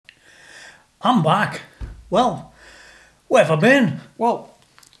I'm back. Well, where have I been? Well,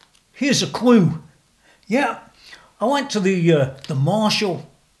 here's a clue. Yeah, I went to the Marshall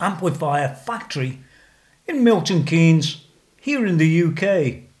Amplifier factory in Milton Keynes, here in the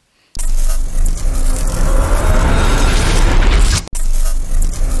UK.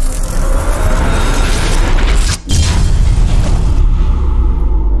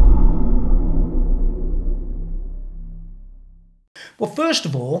 Well, first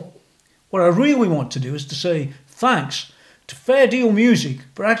of all, what I really want to do is to say thanks to Fair Deal Music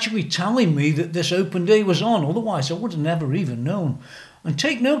for actually telling me that this open day was on, otherwise I would have never even known. And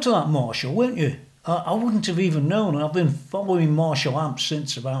take note of that, Marshall, won't you? I wouldn't have even known. I've been following Marshall amps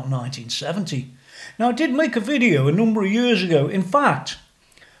since about 1970. Now, I did make a video a number of years ago. In fact,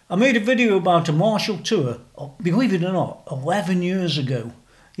 I made a video about a Marshall tour, believe it or not, 11 years ago.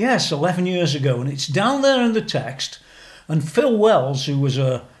 Yes, 11 years ago, and it's down there in the text. And Phil Wells, who was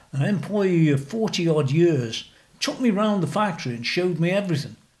an employee of 40 odd years, took me round the factory and showed me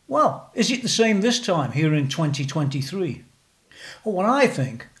everything. Well, is it the same this time here in 2023? Well, what I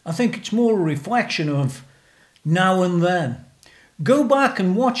think it's more a reflection of now and then. Go back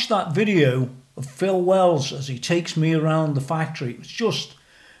and watch that video of Phil Wells as he takes me around the factory. It was just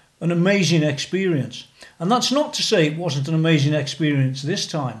an amazing experience. And that's not to say it wasn't an amazing experience this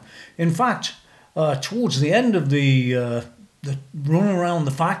time. In fact, towards the end of the run around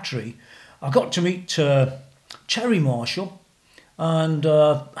the factory, I got to meet Terry Marshall and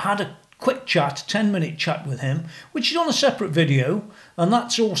had a quick chat, 10-minute chat with him, which is on a separate video, and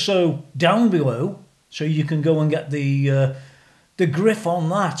that's also down below, so you can go and get the griff on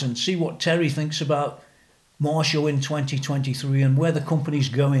that and see what Terry thinks about Marshall in 2023 and where the company's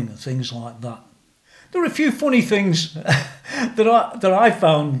going and things like that. There are a few funny things that I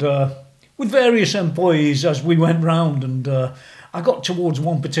found with various employees as we went round, and I got towards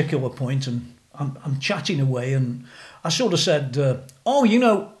one particular point and I'm chatting away, and I sort of said, oh, you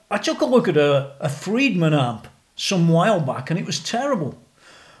know, I took a look at a Friedman amp some while back and it was terrible.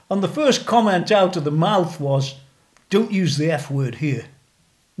 And the first comment out of the mouth was, don't use the F word here.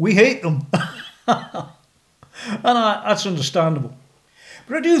 We hate them. And that's understandable.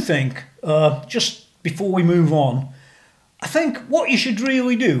 But I do think, just before we move on, I think what you should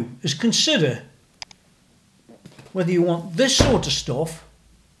really do is consider whether you want this sort of stuff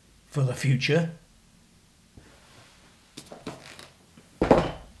for the future.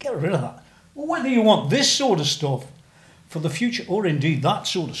 Get rid of that. Or whether you want this sort of stuff for the future, or indeed that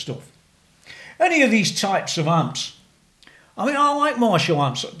sort of stuff. Any of these types of amps. I mean, I like Marshall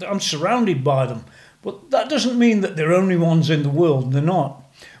amps. I'm surrounded by them. But that doesn't mean that they're only ones in the world. They're not.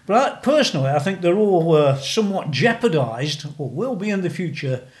 But personally, I think they're all somewhat jeopardised, or will be in the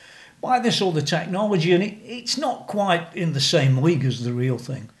future, by this other technology, and it's not quite in the same league as the real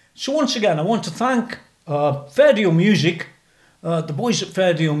thing. So once again, I want to thank Fair Deal Music, the boys at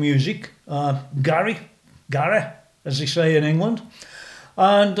Fair Deal Music, Gary, as they say in England,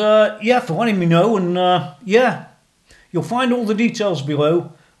 and yeah, for letting me know, and yeah, you'll find all the details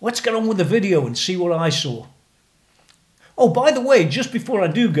below. Let's get on with the video and see what I saw. Oh, by the way, just before I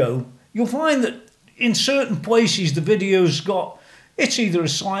do go, you'll find that in certain places the video's got, it's either a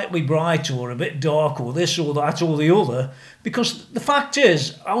slightly bright or a bit dark or this or that or the other, because the fact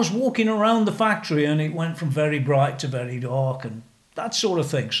is, I was walking around the factory and it went from very bright to very dark and that sort of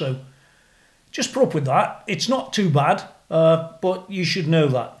thing. So just put up with that. It's not too bad, but you should know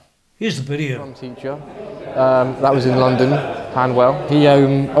that. Here's the video. Drum teacher. That was in London, Hanwell. He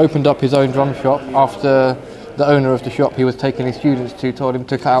opened up his own drum shop after the owner of the shop he was taking his students to told him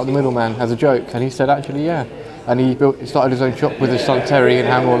to cut out the middleman as a joke, and he said actually yeah. And he started his own shop with his son Terry in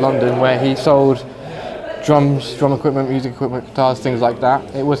Hanwell, London, where he sold drums, drum equipment, music equipment, guitars, things like that.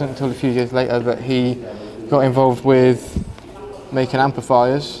 It wasn't until a few years later that he got involved with making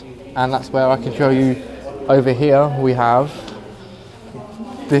amplifiers, and that's where I can show you. Over here we have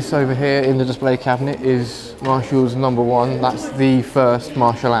this over here in the display cabinet is Marshall's #1. That's the first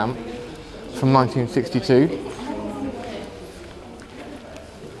Marshall amp from 1962.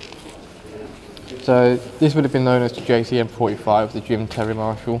 So this would have been known as the JCM45, the Jim Terry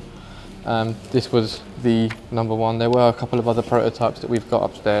Marshall. This was the #1. There were a couple of other prototypes that we've got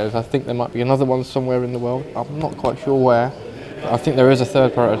upstairs. I think there might be another one somewhere in the world. I'm not quite sure where. I think there is a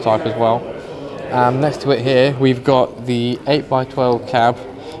third prototype as well. Next to it here, we've got the 8x12 cab.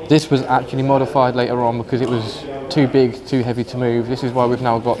 This was actually modified later on because it was too big, too heavy to move. This is why we've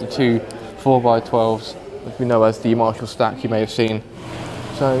now got the two 4x12s, which we know as the Marshall stack you may have seen.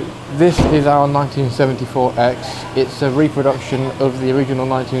 So this is our 1974X. It's a reproduction of the original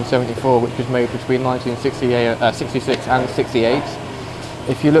 1974, which was made between 1966 and 68.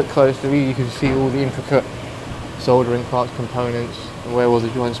 if you look closely, you can see all the intricate soldering parts, components, and where all the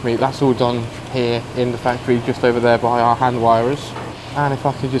joints meet. That's all done here in the factory, just over there by our hand wirers. And if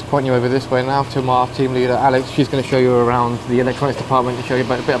I could just point you over this way now to my team leader, Alex, she's going to show you around the electronics department to show you a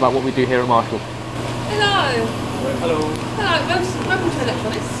bit about what we do here at Marshall. Hello. Hello. Hello, welcome to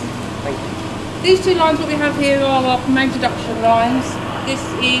electronics. Thank you. These two lines what we have here are our main production lines. This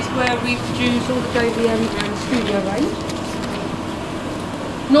is where we produce all the JVM and studio range.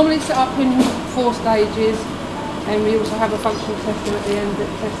 Normally set up in 4 stages, and we also have a functional tester at the end that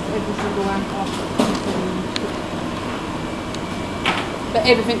tests every single amp after. But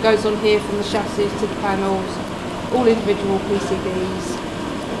everything goes on here, from the chassis to the panels, all individual PCBs,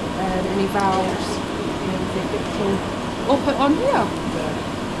 and any valves, and everything gets all put on here.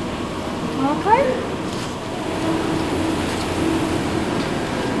 Okay.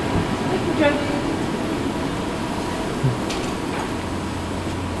 Thank you, Jodie.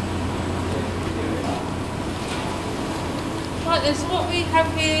 Right then, so what we have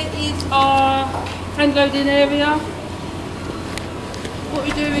here is our hand loading area. What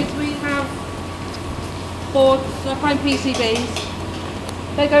we do is we have boards, so plain PCBs.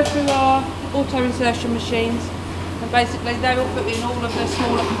 They go through our auto insertion machines, and basically they will put in all of the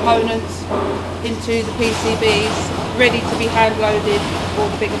smaller components into the PCBs, ready to be hand loaded for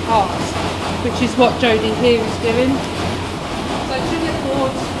the bigger parts, which is what Jodie here is doing. So 2 little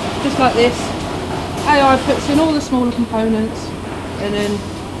boards, just like this. AI puts in all the smaller components, and then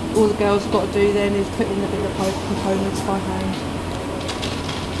all the girls have got to do then is put in the bigger components by hand.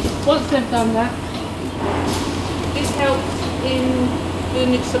 Once they've done that, this helps in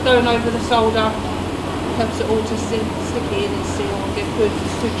when it's going over the solder, helps it all to stick in and seal and get good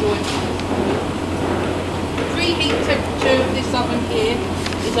joints. The preheat temperature of this oven here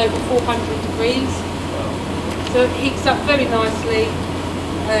is over 400 degrees, so it heats up very nicely,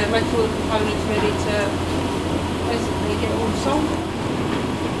 makes all the components ready to basically get all soldered.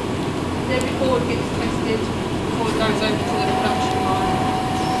 Every board gets tested before it goes over to the production line.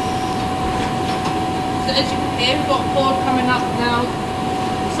 So as you can hear, we've got a board coming up now,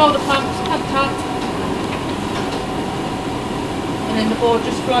 solder pumps pumped up, and then the board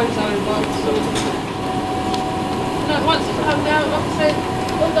just flows over. So once it's come down, like I said,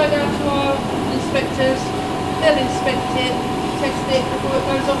 we'll go down to our inspectors, they'll inspect it, test it before it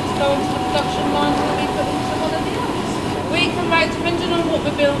goes off to go onto the production line to be put into one of the others. We can make, depending on what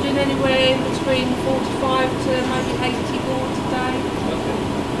we're building, anywhere between 45 to maybe 80 boards a day.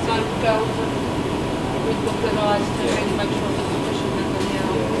 So girls are we've got good eyes to really make sure that we're pushing them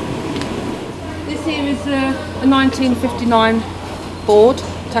out. This here is a 1959 board,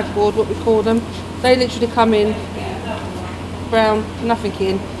 tag board, what we call them. They literally come in brown, nothing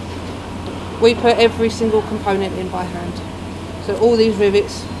in. We put every single component in by hand. So all these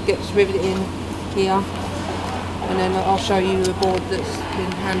rivets gets riveted in here, and then I'll show you a board that's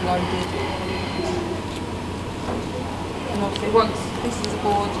been hand loaded. And obviously once this is a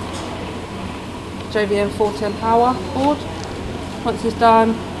board, JVM 410 power board. Once it's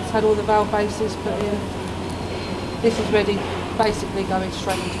done, it's had all the valve bases put in. This is ready, basically going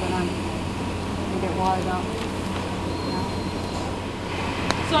straight into an amp and get wired up.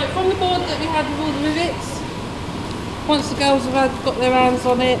 So from the board that we had with all the rivets, once the girls have got their hands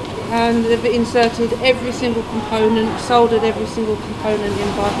on it and they've inserted every single component, soldered every single component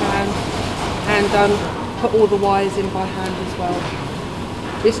in by hand, and put all the wires in by hand as well.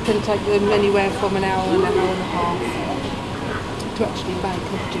 This can take them anywhere from an hour and a half to actually bake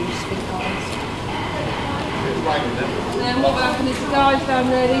and produce for the guys. And then what will happen is the guys down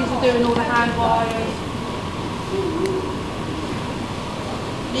there, these are doing all the hand wires.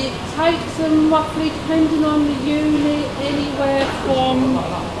 It takes them roughly, depending on the unit, anywhere from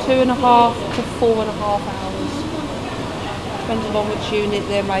 2.5 to 4.5 hours, depending on which unit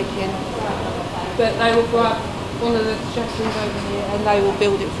they're making. But they will grab one of the chassis over here and they will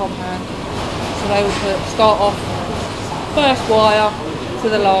build it from hand. So they will start off first wire to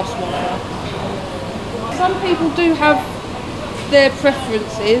the last wire. Some people do have their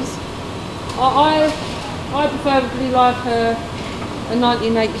preferences. I preferably like a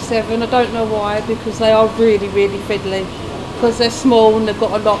 1987. I don't know why, because they are really fiddly. Because they're small and they've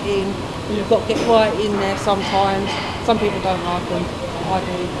got a lot in, and you've got to get right in there sometimes. Some people don't like them. I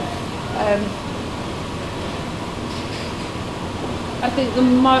do. I think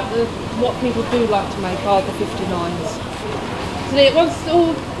what people do like to make are the 59s. So once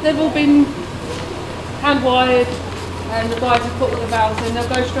they've all been hand wired and the guys have put all the valves in, they'll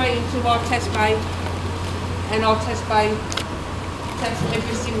go straight into our test bay, and our test bay test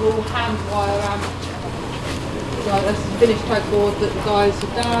every single hand wire amp Right, that's the finished tote board that the guys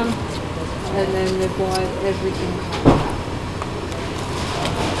have done, and then they've wired everything up.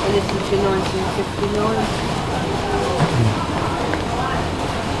 And this is your 1959.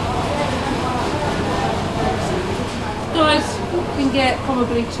 Guys can get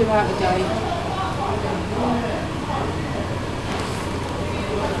probably 2 out a day.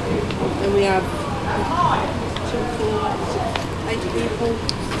 And we have 8 people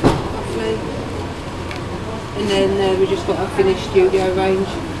roughly. And then we just got a finished studio range.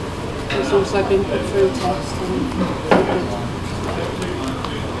 It's also been put through a test.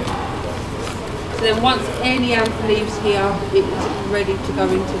 So then once any amp leaves here, it's ready to go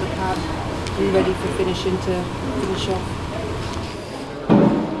into the cab and ready for finishing to finish off.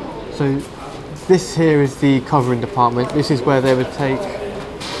 So this here is the covering department. This is where they would take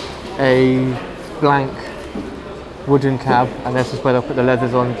a blank wooden cab, and this is where they'll put the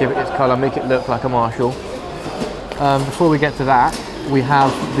leathers on, give it its colour, make it look like a Marshall. Before we get to that, we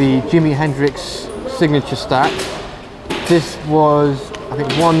have the Jimi Hendrix signature stack. This was, I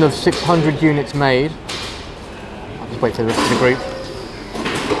think, one of 600 units made. I'll just wait for the rest of the group.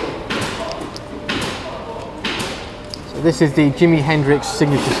 So this is the Jimi Hendrix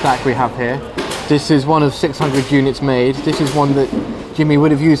signature stack we have here. This is one of 600 units made. This is one that Jimmy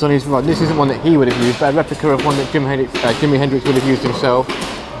would have used on his run. This isn't one that he would have used, but a replica of one that Jimi Hendrix would have used himself.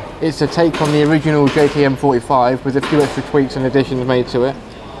 It's a take on the original JKM 45 with a few extra tweaks and additions made to it.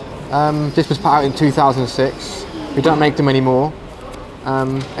 This was put out in 2006. We don't make them anymore.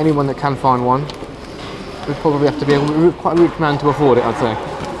 Anyone that can find one would probably have to be quite a rich man to afford it, I'd say.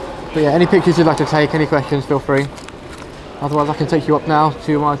 But yeah, any pictures you'd like to take, any questions, feel free. Otherwise, I can take you up now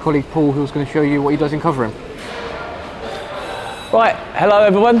to my colleague Paul, who's going to show you what he does in covering. Right, hello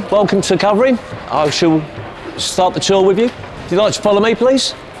everyone, welcome to covering. I shall start the tour with you. If you'd like to follow me,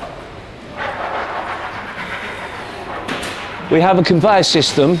 please. We have a conveyor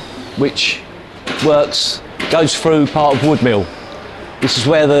system which goes through part of wood mill. This is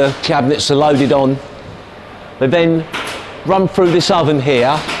where the cabinets are loaded on. They then run through this oven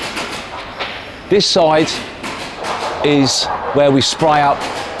here. This side is where we spray up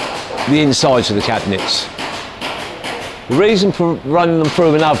the insides of the cabinets. The reason for running them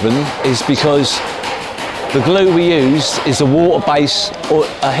through an oven is because the glue we use is a water-based or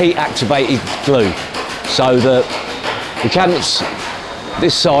a heat-activated glue, so that the cabinets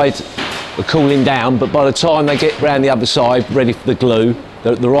this side are cooling down, but by the time they get round the other side ready for the glue,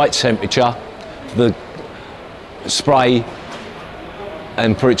 they're at the right temperature for the spray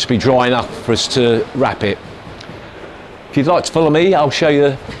and for it to be dry enough for us to wrap it. If you'd like to follow me, I'll show you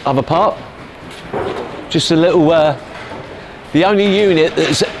the other part. Just a little, the only unit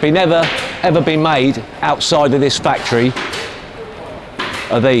that's ever been made outside of this factory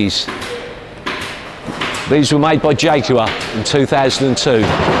are these. These were made by Jaguar in 2002.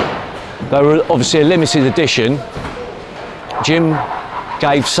 They were obviously a limited edition. Jim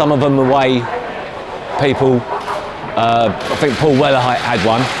gave some of them away. People, I think Paul Weller had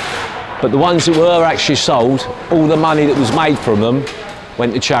one, but the ones that were actually sold, all the money that was made from them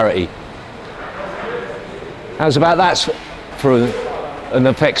went to charity. How's about that for an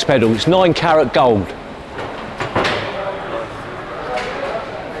effects pedal? It's 9 karat gold.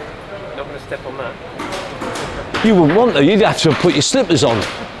 Not going to step on that. You wouldn't want to, you'd have to put your slippers on.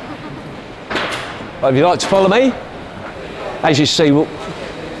 But if you'd like to follow me, as you see,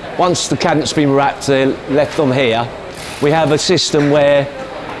 once the cabinet's been wrapped, they're left on here. We have a system where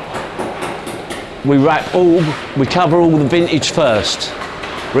we cover all the vintage first.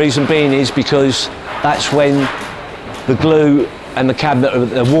 Reason being is because that's when the glue and the cabinet are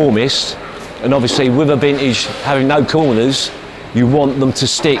the warmest, and obviously with a vintage having no corners, you want them to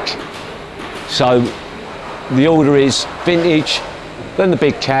stick. So the order is vintage, then the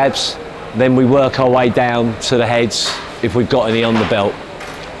big cabs, then we work our way down to the heads if we've got any on the belt.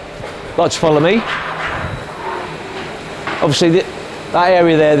 Like to follow me? Obviously that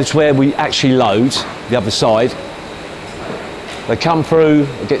area there is where we actually load, the other side. They come through,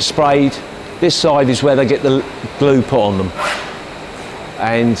 they get sprayed. This side is where they get the glue put on them.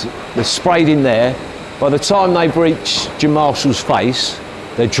 And they're sprayed in there. By the time they've reached Jim Marshall's face,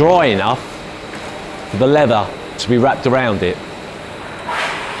 they're dry enough for the leather to be wrapped around it.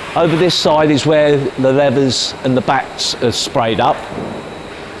 Over this side is where the leathers and the backs are sprayed up.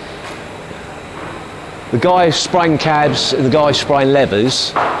 The guy spraying cabs and the guy spraying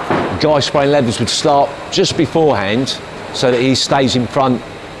leathers, the guy spraying leathers would start just beforehand so that he stays in front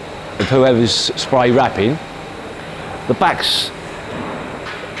of whoever's spray wrapping. The backs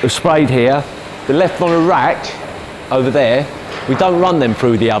are sprayed here. They're left on a rack over there. We don't run them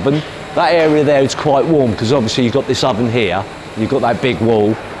through the oven. that area there is quite warm because obviously you've got this oven here, you've got that big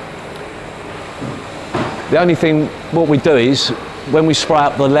wall. The only thing, what we do is, when we spray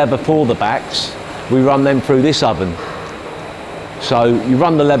up the leather for the backs, we run them through this oven. So you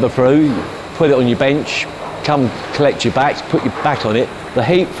run the leather through, put it on your bench, come collect your backs, put your back on it. The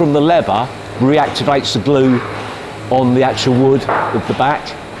heat from the leather reactivates the glue on the actual wood of the back.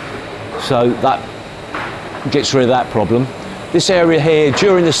 So that gets rid of that problem. This area here,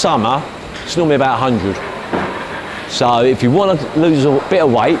 during the summer, it's normally about 100. So if you want to lose a bit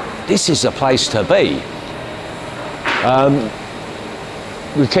of weight, this is the place to be.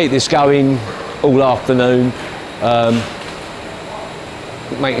 We keep this going all afternoon,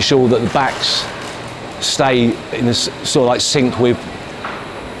 making sure that the backs stay in a sort of like sync with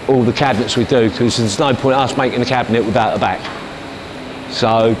all the cabinets we do, because there's no point us making a cabinet without a back.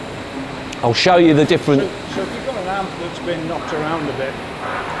 So I'll show you the different... So if you've got an amp that's been knocked around a bit,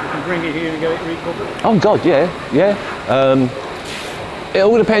 you can bring it here and get it recovered? Oh God, yeah. It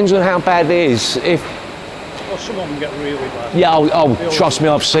all depends on how bad it is. Well, some of them get really bad. Yeah, trust me,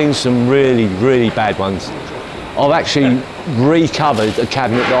 I've seen some really, really bad ones. I've actually recovered a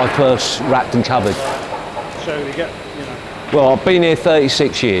cabinet that I first wrapped and covered. So they get, you know... Well, I've been here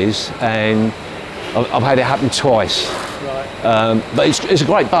 36 years and I've had it happen twice. Right. But it's a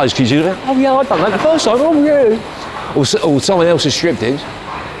great buzz because you go, oh yeah, I've done that the first time, oh yeah. Or someone else has stripped it,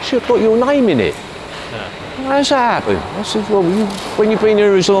 should have put your name in it. Yeah. How's that happen? I said, well, when you've been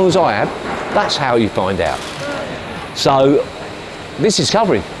here as long as I have, that's how you find out. So, this is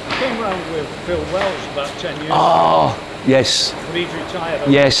covering. I came round with Phil Wells about 10 years ago. Oh, yes. But he's retired.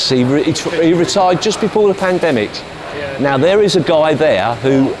 Yes, he retired just before the pandemic. Yeah. Now, there is a guy there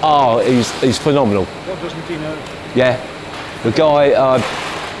who, he's phenomenal. What doesn't he know? Yeah. The guy,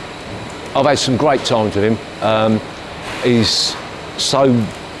 I've had some great times with him. He's so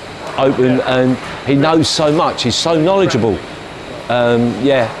open and he knows so much. He's so knowledgeable.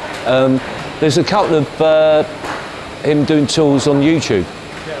 There's a couple of him doing tours on YouTube.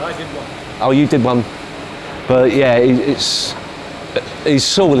 Yeah, I did one. Oh, you did one. But yeah, he's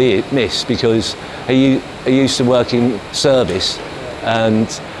sorely missed because he used to work in service and,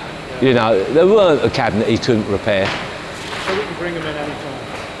 you know, there weren't a cabinet he couldn't repair. So we can bring him in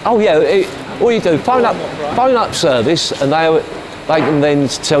anytime. Oh yeah, all you do, phone up service and they can then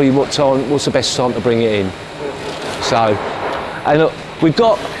tell you what's the best time to bring it in. So, and look, we've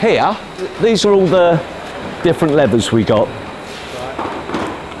got here, these are all the different levers we got.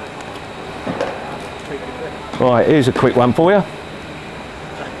 Right, here's a quick one for you.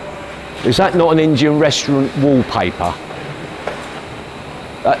 Is that not an Indian restaurant wallpaper?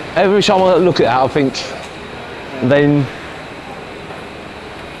 Every time I look at that, I think, then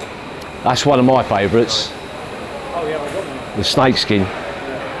that's one of my favourites. Oh yeah, I got one. The snakeskin.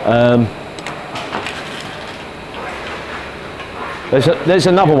 There's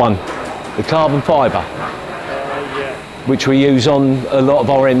another one, the carbon fibre, which we use on a lot of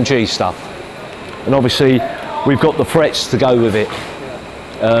our MG stuff. And obviously, we've got the frets to go with it.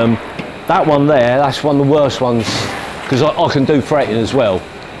 That one there, that's one of the worst ones, because I can do fretting as well,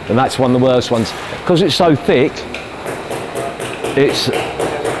 and that's one of the worst ones. Because it's so thick, it's...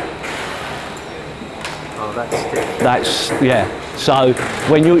 Oh, that's thick. That's, yeah. So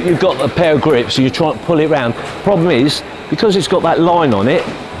when you've got a pair of grips, you try and pull it round. Problem is, because it's got that line on it,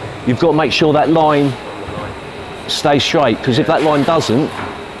 you've got to make sure that line stays straight, because if that line doesn't,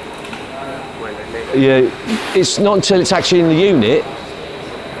 it's not until it's actually in the unit,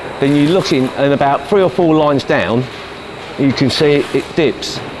 then you're looking and about 3 or 4 lines down, you can see it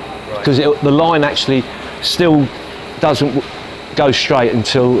dips, because the line actually still doesn't go straight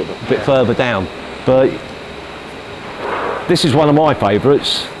until a bit further down. But this is one of my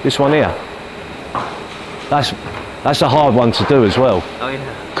favourites, this one here. That's a hard one to do as well. Oh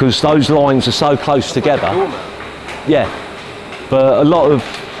yeah. Because those lines are so close together. Yeah. But a lot of,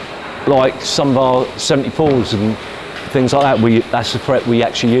 like some of our 74s and things like that, that's the fret we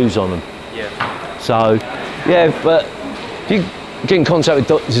actually use on them. Yeah. So, yeah, but if you get in contact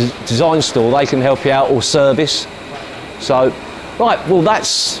with Design Store, they can help you out, or service. So, right, well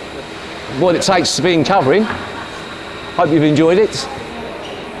that's what it takes to be in covering. Hope you've enjoyed it.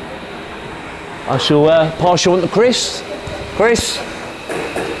 I shall pass you on to Chris. Chris?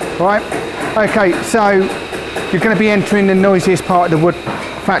 Right, okay, so you're going to be entering the noisiest part of the wood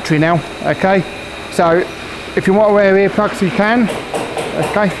factory now, okay? So if you want to wear earplugs, you can,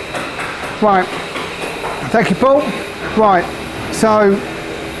 okay? Right, thank you, Paul. Right, so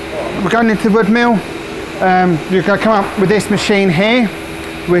we're going into the wood mill. You're going to come up with this machine here,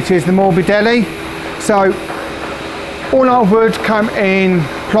 which is the Morbidelli. So all our wood come in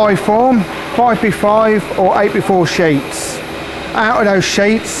ply form, 5x5 or 8x4 sheets. Out of those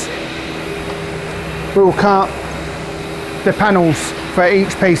sheets, we will cut the panels for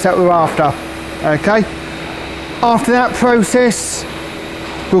each piece that we're after. Okay. After that process,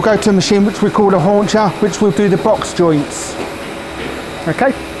 we'll go to a machine which we call a hauncher, which will do the box joints.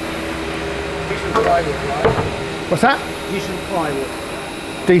 Okay. Decent plywood, right? What's that? Decent plywood.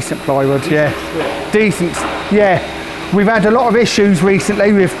 Decent plywood, yeah. Decent, yeah. We've had a lot of issues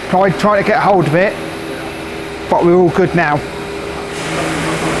recently with trying to get hold of it, but we're all good now.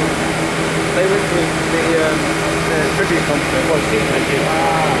 They went to the tribute concert.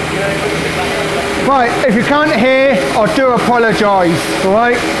 Right, if you can't hear, I do apologise,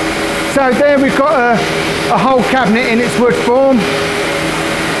 alright? So there we've got a whole cabinet in its wood form.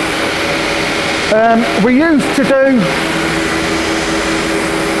 We used to do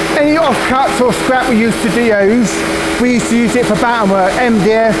any offcuts or scrap we used to use it for battlework,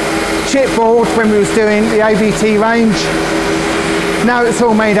 MDF, chipboard when we was doing the ABT range. Now it's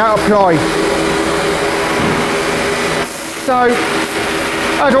all made out of ply. So,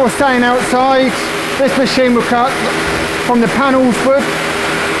 as I was saying outside, this machine will cut from the panels wood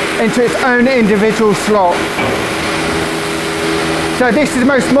into its own individual slot. So this is the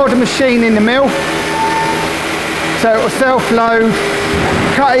most modern machine in the mill. So it will self-load,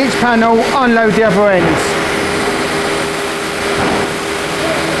 cut each panel, unload the other ends.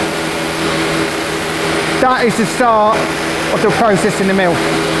 That is the start of the process in the mill.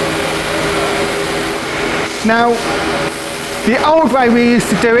 Now, the old way we used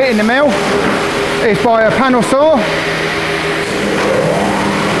to do it in the mill is by a panel saw,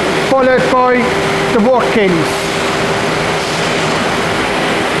 followed by the Watkins.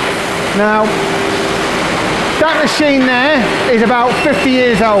 Now, that machine there is about 50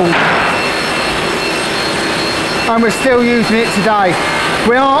 years old, and we're still using it today.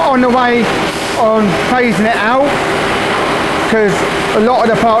 We are on the way on phasing it out because a lot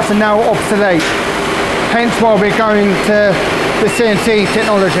of the parts are now obsolete, hence why we're going to the CNC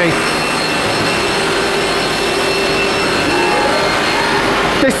technology.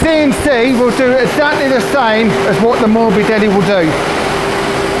 The CNC will do exactly the same as what the Morbidelli will do,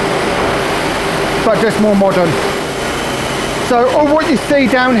 but just more modern. So all what you see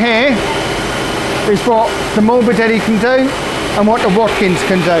down here is what the Morbidelli can do and what the Watkins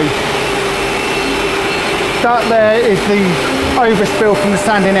can do. That there is the overspill from the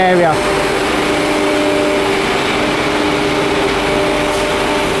sanding area.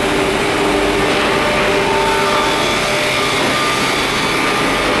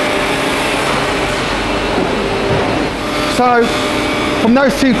 So from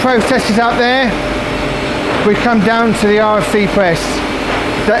those two processes out there, we come down to the RFC press.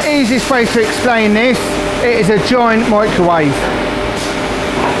 The easiest way to explain this, it is a giant microwave.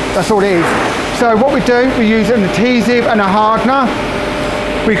 That's all it is. So what we do, we use an adhesive and a hardener.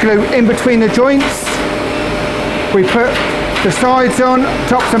 We glue in between the joints. We put the sides on,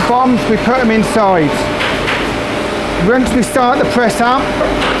 tops and bottoms, we put them inside. Once we start the press up,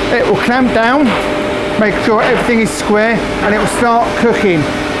 it will clamp down, make sure everything is square, and it will start cooking.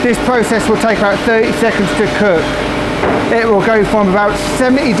 This process will take about 30 seconds to cook. It will go from about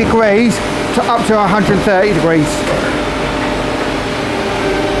 70 degrees to up to 130 degrees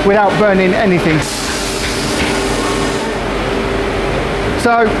without burning anything.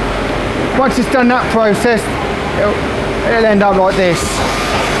 So once it's done that process, it'll end up like this.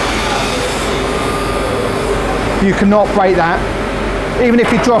 You cannot break that. Even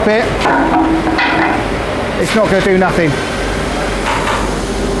if you drop it, it's not going to do nothing.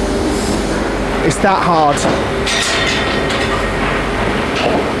 It's that hard.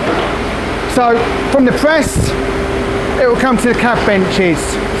 So from the press, it will come to the cab benches.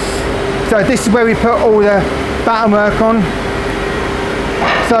 So this is where we put all the batten work on.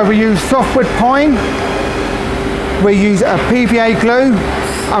 So we use softwood pine, we use a PVA glue,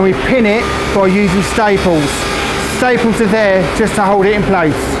 and we pin it by using staples. Staples are there just to hold it in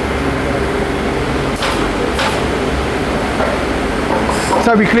place.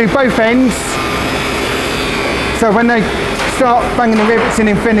 So we glue both ends. So when they start banging the rivets in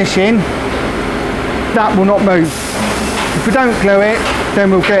and finishing, that will not move. If we don't glue it, then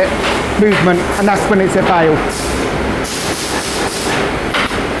we'll get movement, and that's when it's a fail.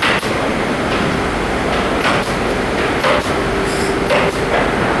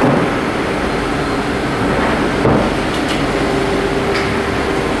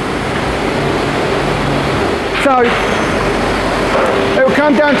 So it will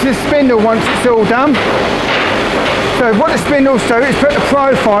come down to the spindle once it's all done. So what the spindles do is put the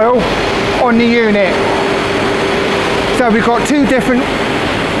profile on the unit. So we've got two different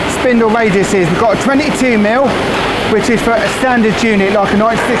spindle radiuses. We've got a 22mm, which is for a standard unit, like a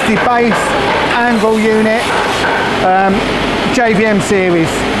 960 base, angle unit, JVM series.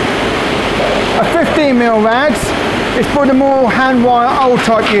 A 15mm rad is for the more hand wire old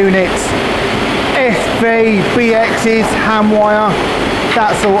type units. SV, BXs, hand wire,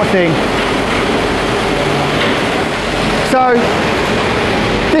 that sort of thing. So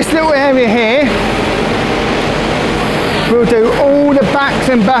this little area here, we'll do all the backs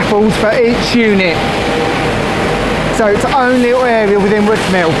and baffles for each unit. So it's its own little area within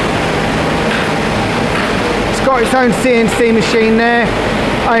Woodmill. It's got its own CNC machine there,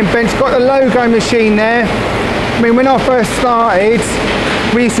 own bench, got the logo machine there. I mean, when I first started,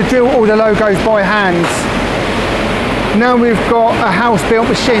 we used to drill all the logos by hand. Now we've got a house-built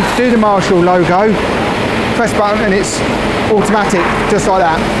machine to do the Marshall logo. Press button and it's automatic, just like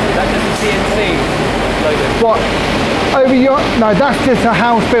that. Is that just a CNC logo? What? Over your, no, that's just a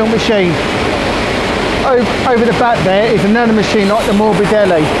house-built machine. Over the back there is another machine like the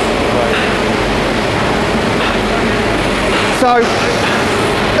Morbidelli. Right. So,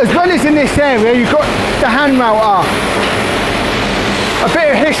 as well as in this area, you've got the hand router. A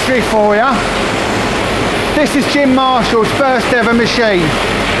bit of history for you. This is Jim Marshall's first ever machine.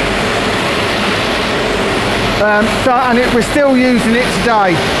 We're still using it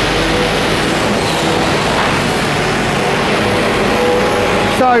today.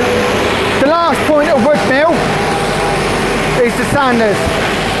 So, the last point of Woodmill is the sanders.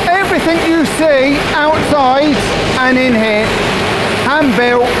 Everything you see outside and in here, hand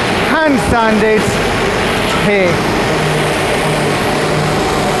built, hand sanded here.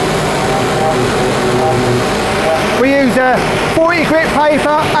 We use a 40 grit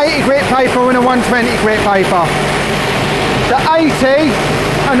paper, 80 grit paper and a 120 grit paper. The 80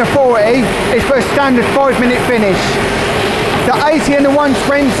 and the 40 is for a standard 5-minute finish. The 80 and the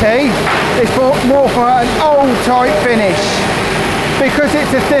 120 is more for an old type finish. Because it's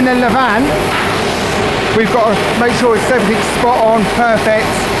a thinner Levant, we've got to make sure everything's spot on, perfect.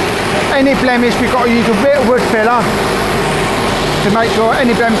 Any blemish, we've got to use a bit of wood filler to make sure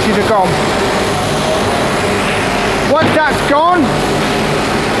any blemishes are gone. Once that's gone,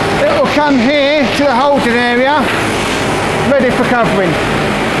 it will come here to the holding area, ready for covering.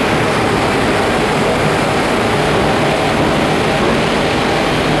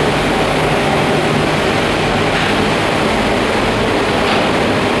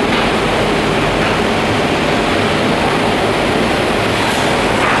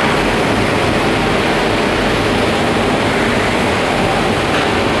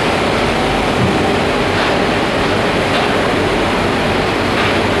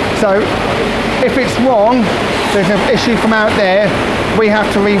 So if it's wrong, there's an issue from out there, we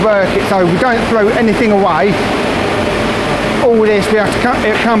have to rework it. So we don't throw anything away. All this, we have to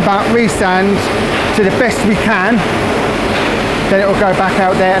come back, resand to the best we can. Then it will go back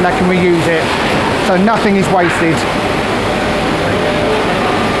out there and they can reuse it. So nothing is wasted.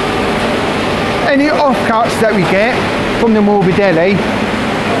 Any offcuts that we get from the Morbidelli,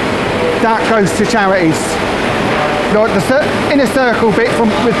 that goes to charities. Like the inner circle bit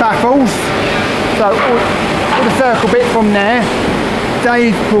with baffles, so all the circle bit from there,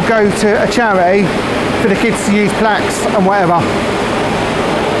 they will go to a charity for the kids to use plaques and whatever.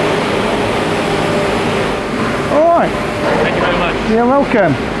 All right. Thank you very much. You're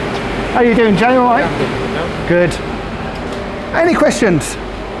welcome. How are you doing, Jay? All right? No. Good. Any questions?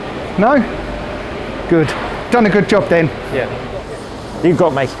 No? Good. Done a good job then. Yeah. You've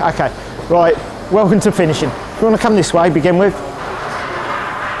got me. Okay. Right. Welcome to finishing. You want to come this way, begin with?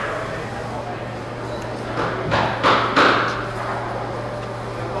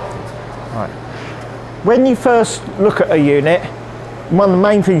 Right. When you first look at a unit, one of the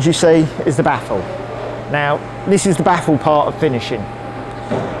main things you see is the baffle. Now, this is the baffle part of finishing.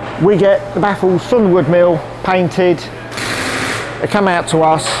 We get the baffles from the wood mill, painted, they come out to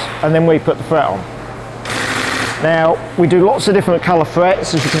us, and then we put the fret on. Now, we do lots of different colour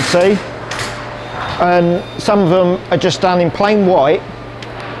frets, as you can see. And some of them are just done in plain white,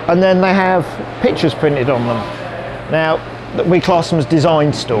 and then they have pictures printed on them. Now, we class them as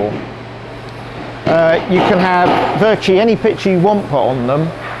design store. You can have virtually any picture you want put on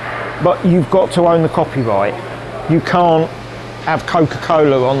them, but you've got to own the copyright. You can't have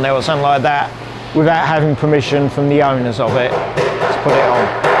Coca-Cola on there or something like that without having permission from the owners of it to put it on.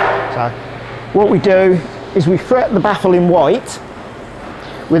 So, what we do is we fret the baffle in white.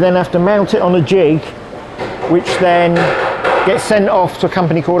 We then have to mount it on a jig, which then gets sent off to a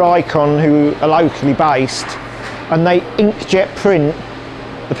company called Icon, who are locally based, and they inkjet print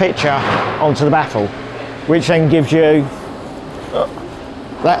the picture onto the baffle, which then gives you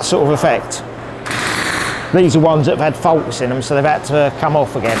that sort of effect. These are ones that have had faults in them, so they've had to come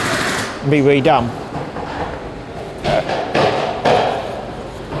off again and be redone.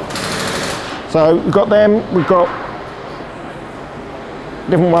 So we've got them, we've got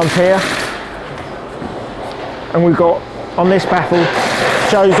different ones here, and we've got on this baffle,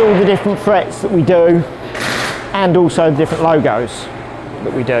 shows all the different frets that we do and also the different logos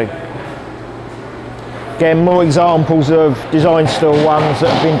that we do. Again, more examples of design store ones that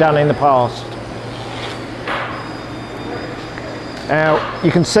have been done in the past. Now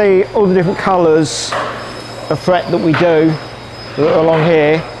you can see all the different colours of fret that we do that are along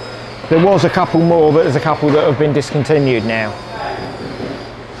here. There was a couple more, but there's a couple that have been discontinued now.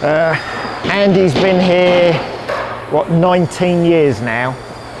 Andy's been here, what, 19 years now,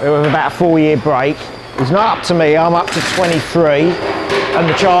 with about a 4-year break. It's not up to me, I'm up to 23, and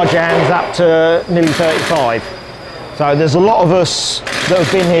the charge hand's up to nearly 35. So there's a lot of us that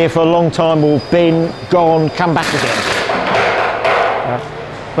have been here for a long time, or been, gone, come back again.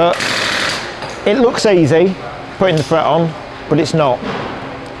 But it looks easy, putting the fret on, but it's not.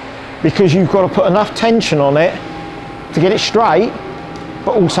 Because you've got to put enough tension on it to get it straight,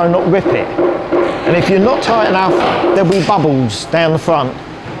 but also not rip it. And if you're not tight enough, there'll be bubbles down the front.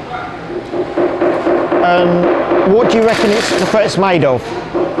 What do you reckon the fret's made of?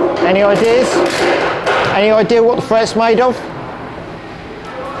 Any ideas? Any idea what the fret's made of?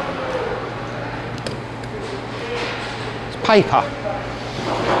 It's paper.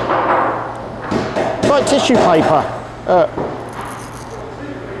 It's like tissue paper.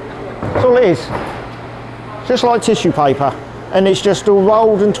 That's all it is. Just like tissue paper. And it's just all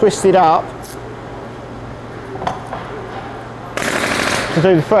rolled and twisted up to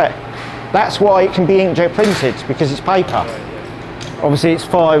do the fret. That's why it can be inkjet printed, because it's paper. Obviously it's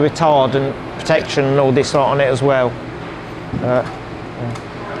fire retardant protection and all this lot on it as well.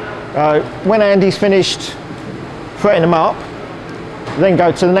 When Andy's finished fretting them up, then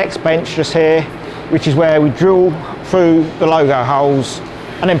go to the next bench just here, which is where we drill through the logo holes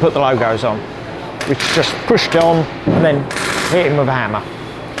and then put the logos on, which is just pushed on and then hit him with a hammer.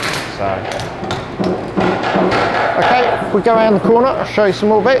 Okay, if we go around the corner, I'll show you some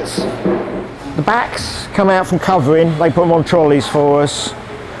more bits. The backs come out from covering, they put them on trolleys for us.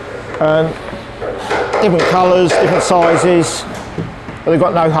 Different colours, different sizes, but they've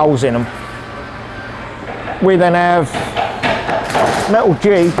got no holes in them. We then have metal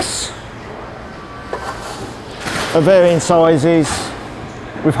jigs of varying sizes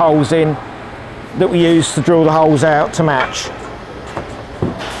with holes in that we use to drill the holes out to match.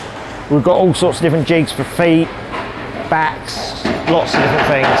 We've got all sorts of different jigs for feet, backs, lots of different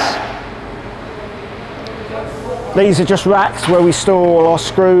things. These are just racks where we store all our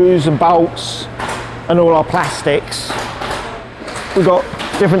screws and bolts and all our plastics. We've got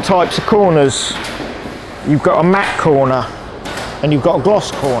different types of corners. You've got a matte corner and you've got a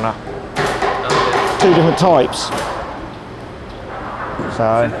gloss corner. Two different types. So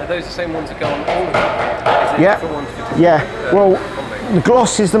are those the same ones that go on all of them? Is it different ones for well, the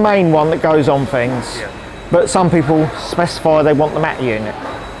gloss is the main one that goes on things, but some people specify they want the matte unit,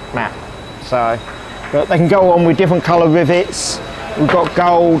 matte. So, but they can go on with different colour rivets. We've got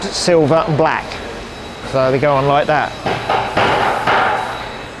gold, silver and black. So they go on like that.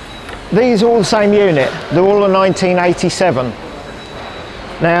 These are all the same unit. They're all a 1987.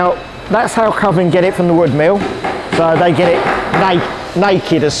 Now, that's how Covering get it from the wood mill. So they get it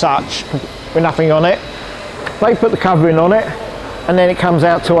naked as such, with nothing on it. They put the covering on it, and then it comes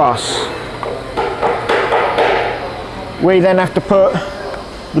out to us. We then have to put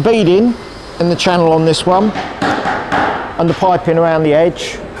the beading in the channel on this one, and the piping around the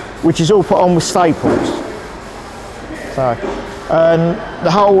edge, which is all put on with staples. So,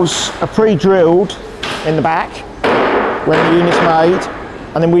 the holes are pre-drilled in the back when the unit's made,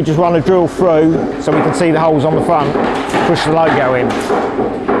 and then we just run a drill through so we can see the holes on the front, push the logo in.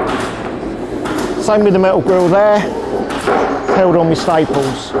 Same with the metal grill there, held on with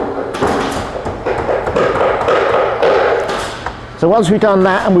staples. So once we've done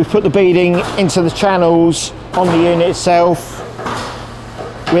that and we've put the beading into the channels on the unit itself,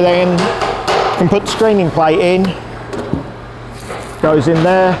 we then can put the screening plate in, goes in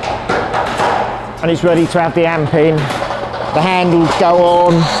there, and it's ready to have the amp in. The handles go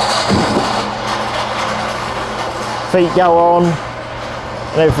on, feet go on,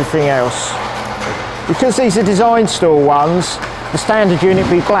 and everything else. Because these are design store ones, the standard unit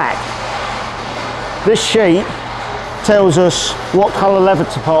will be black. This sheet tells us what colour lever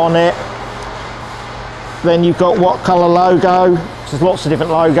to put on it. Then you've got what colour logo, there's lots of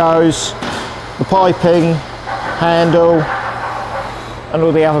different logos, the piping, handle, and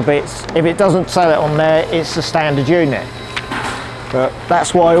all the other bits. If it doesn't say it on there, it's the standard unit. But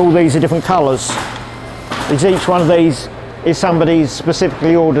that's why all these are different colours. Because each one of these is somebody's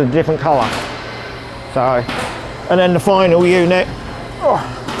specifically ordered a different colour. So, and then the final unit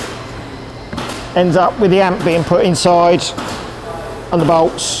ends up with the amp being put inside and the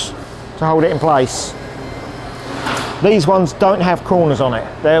bolts to hold it in place. These ones don't have corners on it.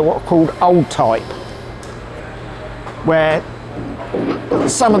 They're what are called old type, where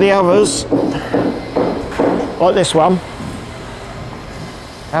some of the others, like this one,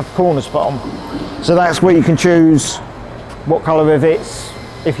 have corners put on. So that's where you can choose what colour rivets,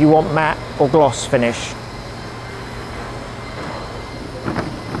 if you want matte or gloss finish.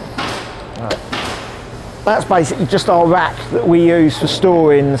 That's basically just our rack that we use for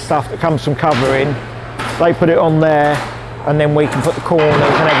storing the stuff that comes from covering. They put it on there, and then we can put the corners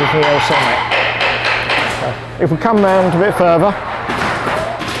and everything else on it. So if we come round a bit further,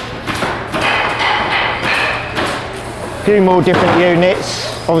 a few more different units,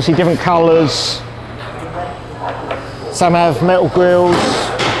 obviously different colours. Some have metal grills,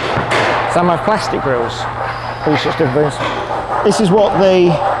 some have plastic grills, all sorts of different things. This is what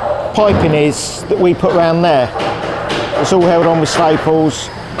the piping is that we put around there. It's all held on with staples.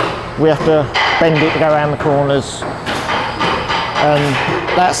 We have to bend it to go around the corners, and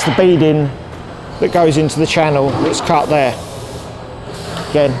that's the beading that goes into the channel that's cut there.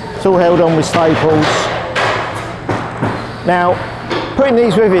 Again, it's all held on with staples. Now, putting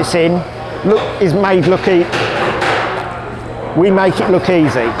these rivets in is made look easy. We make it look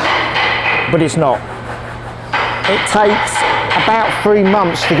easy, but it's not. It takes about 3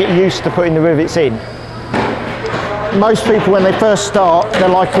 months to get used to putting the rivets in. Most people, when they first start, they're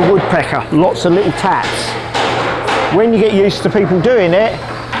like a woodpecker, lots of little taps. When you get used to people doing it,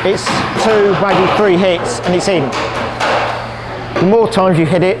 it's 2, maybe 3 hits and it's in. The more times you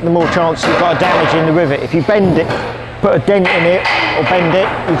hit it, the more chance you've got of damaging the rivet. If you bend it, put a dent in it or bend it,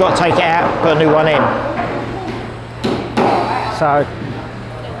 you've got to take it out, put a new one in. So,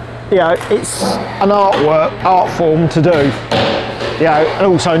 you know, it's an art form to do. You know, and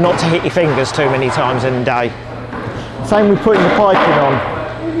also not to hit your fingers too many times in a day. Same with putting the piping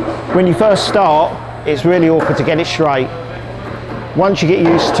on. When you first start, it's really awkward to get it straight. Once you get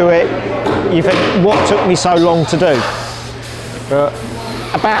used to it, you think, what took me so long to do? But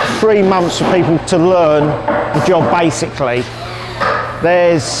about 3 months for people to learn the job basically.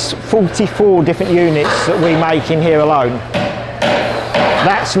 There's 44 different units that we make in here alone.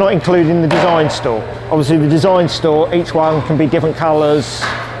 That's not including the design store. Obviously the design store, each one can be different colours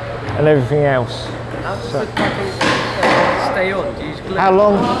and everything else. How does the piping stay on? Do you use glue? How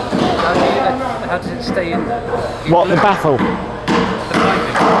long? How does it stay in? What, the baffle?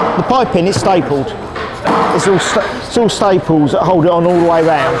 The piping is stapled. It's all staples that hold it on all the way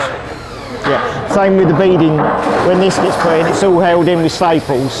round. Yeah. Same with the beading. When this gets put in, it's all held in with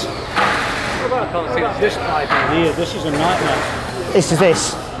staples. I can't see this piping here. This is a nightmare. This is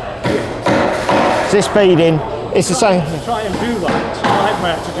this. It's this beading. It's the same. Try and do that. It's a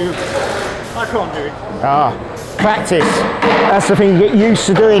nightmare to do. I can't do it. Ah, practice. That's the thing. You get used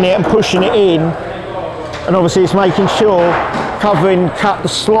to doing it and pushing it in, and obviously it's making sure cut the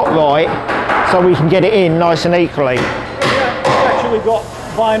slot right so we can get it in nice and equally. Yeah, you actually got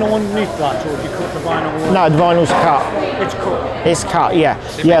vinyl underneath that, or did you cut the vinyl away? No, the vinyl's cut. It's cut. It's cut.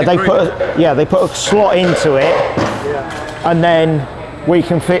 Yeah. They put a slot into it. Yeah. And then we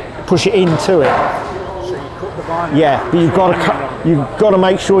can push it into it. So you cut the vinyl. Yeah, but you've got to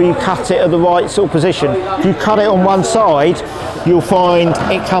make sure you cut it at the right sort of position. If you cut it on one side, you'll find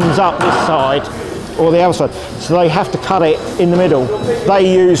it comes up this side or the other side. So they have to cut it in the middle.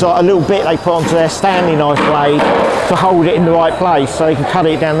 They use like a little bit they put onto their Stanley knife blade to hold it in the right place so they can cut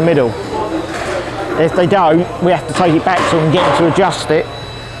it down the middle. If they don't, we have to take it back to them and get them to adjust it.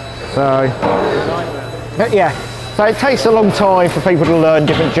 So, but yeah. So it takes a long time for people to learn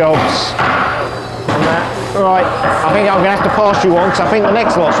different jobs and that. Right, I think I'm going to have to pass you on because I think the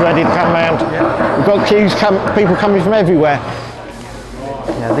next lot's ready to come round. Yeah. We've got queues, people coming from everywhere.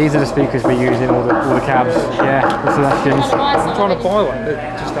 Yeah, these are the speakers we use in all the cabs. Yeah, the Celestions. I'm trying to buy one,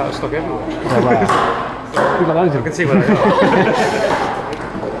 they're just out of stock everywhere. Yeah, we've got loads of them. I can see where they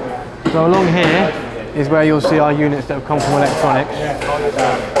are. So along here is where you'll see our units that have come from electronics.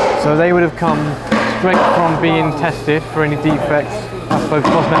 So they would have come straight from being tested for any defects, both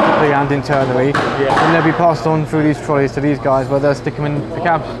cosmetically and internally, and they'll be passed on through these trolleys to these guys where they'll stick them in the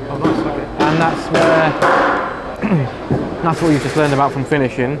cabs. Oh, nice, okay. And that's where that's what you just learned about from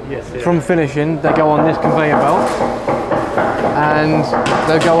finishing. Yes, yeah. From finishing, they go on this conveyor belt, and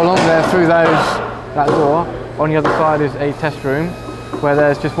they'll go along there through that door. On the other side is a test room, where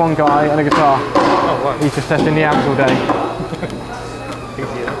there's just one guy and a guitar. Oh, wow. He's just testing the amps all day.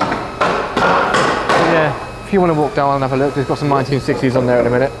 Yeah, if you want to walk down and have a look, there's got some 1960s on there in a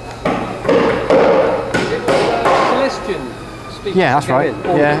minute. Celestion. Yeah, that's right.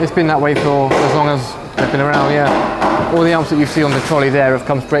 Yeah, it's been that way for as long as they've been around, yeah. All the amps that you see on the trolley there have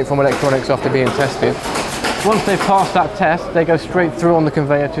come straight from electronics after being tested. Once they've passed that test, they go straight through on the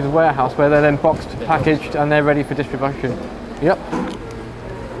conveyor to the warehouse where they're then boxed, packaged, and they're ready for distribution. Yep.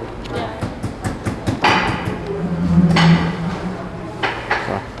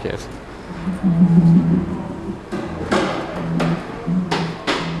 Sorry, cheers.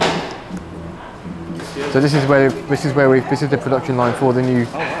 So this is the production line for the new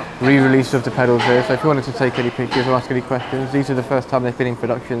re-release of the pedals here. So if you wanted to take any pictures or ask any questions, these are the first time they've been in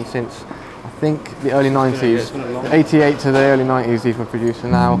production since I think the early 90s. 88 to the early 90s these were produced,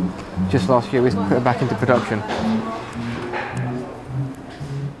 and now just last year we put it back into production.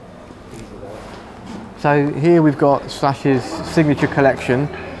 So here we've got Slash's signature collection.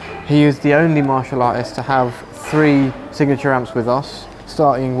 He is the only martial artist to have 3 signature amps with us,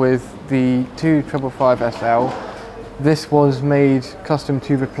 starting with the 255 SL. This was made custom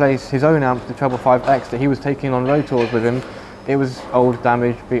to replace his own amp, the 555X, that he was taking on road tours with him. It was old,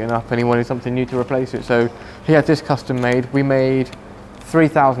 damaged, beaten up, and he wanted something new to replace it. So he had this custom made. We made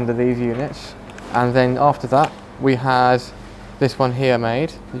 3,000 of these units. And then after that, we had this one here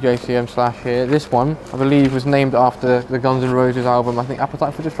made, the JCM Slash here. This one, I believe, was named after the Guns N' Roses album, I think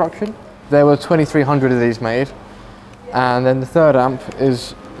Appetite for Destruction. There were 2,300 of these made. And then the third amp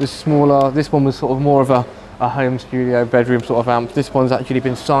is this smaller. This one was sort of more of a home studio, bedroom sort of amp. This one's actually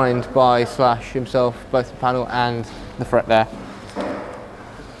been signed by Slash himself, both the panel and the fret there.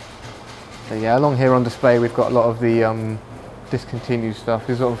 So yeah, along here on display we've got a lot of the discontinued stuff.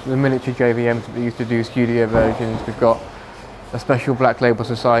 There's sort of the miniature JVMs that we used to do studio versions. We've got a special Black Label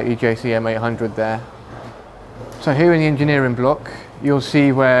Society JCM 800 there. So here in the engineering block, you'll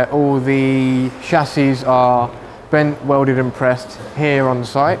see where all the chassis are bent, welded and pressed here on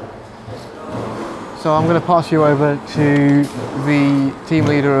site. So I'm going to pass you over to the team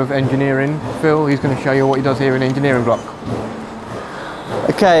leader of engineering, Phil. He's going to show you what he does here in the engineering block.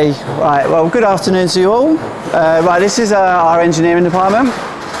 Okay, right, well, good afternoon to you all. Right, this is our engineering department.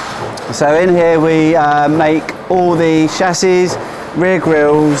 So in here we make all the chassis, rear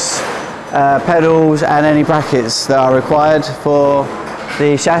grills, pedals and any brackets that are required for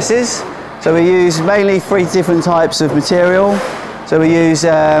the chassis. So we use mainly 3 different types of material. So we use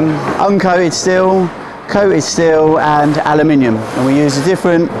uncoated steel, coated steel and aluminium, and we use the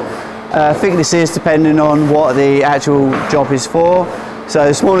different thicknesses depending on what the actual job is for.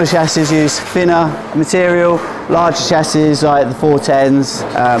 So smaller chassis use thinner material, larger chassis like the 410s,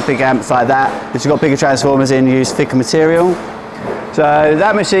 big amps like that, if you've got bigger transformers in, use thicker material. So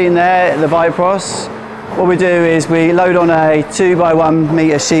that machine there, the Vipros, what we do is we load on a 2x1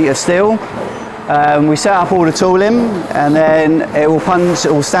 metre sheet of steel. We set up all the tooling, and then it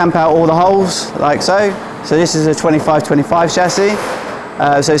will stamp out all the holes like so. So this is a 25-25 chassis.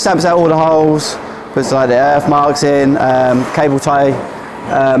 So it stamps out all the holes, puts like the earth marks in, cable tie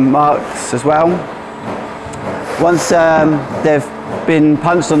marks as well. Once they've been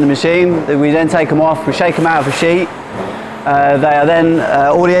punched on the machine, we then take them off, we shake them out of the sheet. They are then,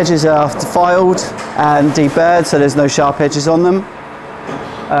 all the edges are filed and deburred, so there's no sharp edges on them.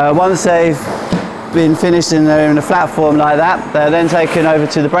 Once they've been finished and they're in a flat form like that, they're then taken over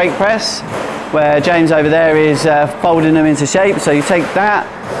to the brake press, where James over there is folding them into shape. So you take that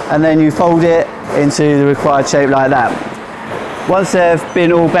and then you fold it into the required shape like that. Once they've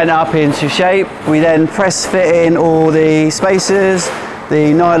been all bent up into shape, we then press fit in all the spacers,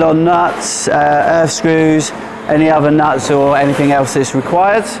 the nylon nuts, earth screws, any other nuts or anything else that's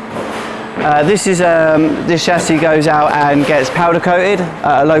required. This chassis goes out and gets powder coated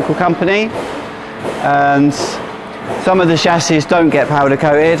at a local company, and some of the chassis don't get powder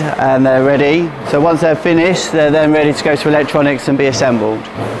coated and they're ready. So once they're finished, they're then ready to go to electronics and be assembled.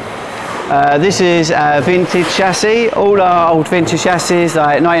 This is a vintage chassis. All our old vintage chassis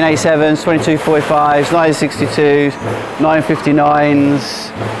like 1987s, 2245s, 1962s,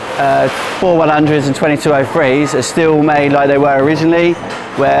 959s, 4100s and 2203s are still made like they were originally,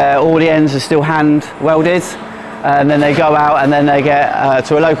 where all the ends are still hand welded, and then they go out and then they get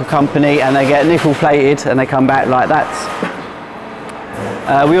to a local company and they get nickel plated and they come back like that.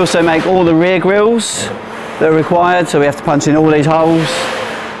 We also make all the rear grills that are required, so we have to punch in all these holes.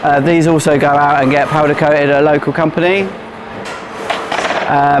 These also go out and get powder coated at a local company.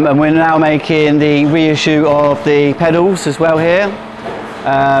 And we're now making the reissue of the pedals as well here.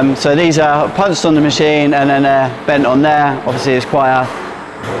 So these are punched on the machine and then they're bent on there. Obviously it's quite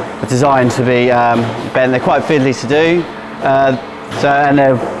a design to be bent. They're quite fiddly to do. And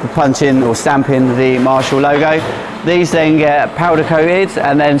they're punching or stamping the Marshall logo. These then get powder coated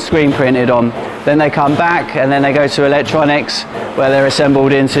and then screen printed on. Then they come back and then they go to electronics where they're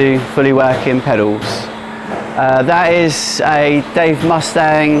assembled into fully working pedals. That is a Dave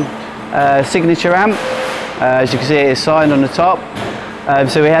Mustang signature amp. As you can see, it is signed on the top.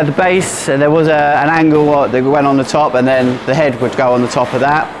 So we had the bass, and there was an angle that went on the top, and then the head would go on the top of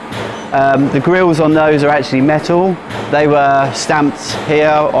that. The grills on those are actually metal. They were stamped here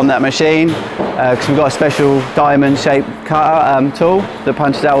on that machine because we've got a special diamond shaped cutter tool that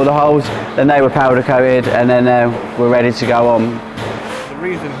punches out all the holes. Then they were powder coated and then we're ready to go on. The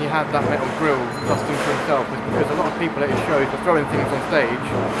reason he had that metal grill custom for himself is because a lot of people at his shows were throwing things on stage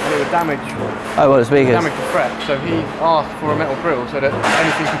and it would damage, the speakers. Damage the fret. So he asked for a metal grill so that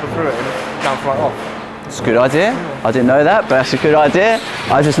anything people threw at him would bounce right off. It's a good idea. I didn't know that, but that's a good idea.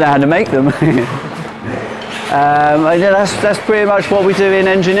 I just know how to make them. Yeah, that's pretty much what we do in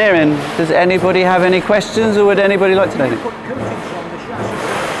engineering. Does anybody have any questions, or would anybody like to know?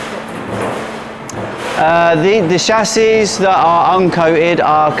 The chassis that are uncoated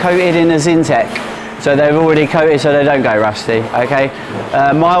are coated in a Zintec. So they're already coated so they don't go rusty, okay?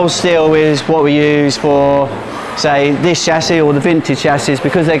 Mild steel is what we use for, say, this chassis or the vintage chassis.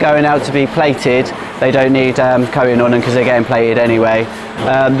 Because they're going out to be plated, they don't need coating on them because they're getting plated anyway.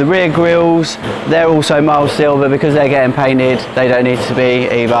 The rear grills, they're also mild steel, but because they're getting painted, they don't need to be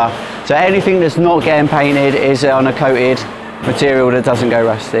either. So anything that's not getting painted is on a coated material that doesn't go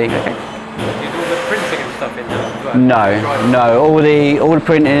rusty. Okay. No. All the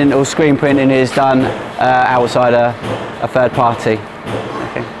printing or screen printing is done outside a third party.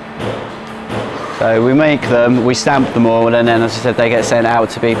 Okay. So we make them, we stamp them all, and then, as I said, they get sent out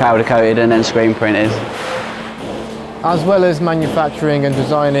to be powder coated and then screen printed. As well as manufacturing and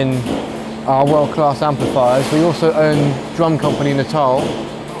designing our world-class amplifiers, we also own drum company Natal.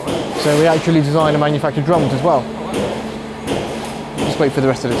 So we actually design and manufacture drums as well. Just wait for the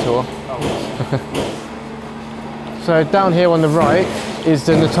rest of the tour. So down here on the right is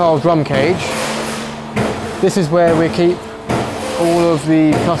the Natal drum cage. This is where we keep all of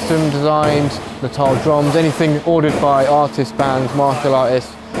the custom designed Natal drums, anything ordered by artists, bands, martial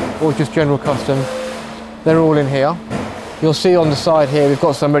artists, or just general custom. They're all in here. You'll see on the side here we've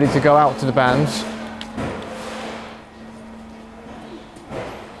got some ready to go out to the bands.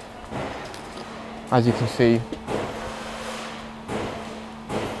 As you can see.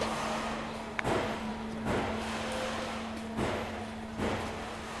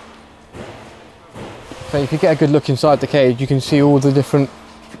 So if you get a good look inside the cage, you can see all the different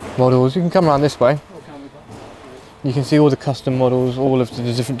models. You can come around this way. You can see all the custom models, all of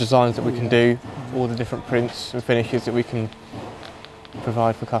the different designs that we can do, all the different prints and finishes that we can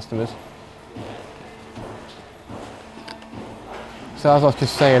provide for customers. So as I was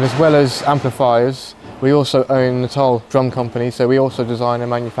just saying, as well as amplifiers, we also own Natal Drum Company, so we also design and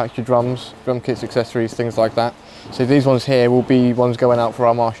manufacture drums, drum kits, accessories, things like that. So these ones here will be ones going out for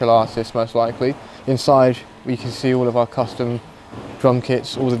our martial artists most likely. Inside we can see all of our custom drum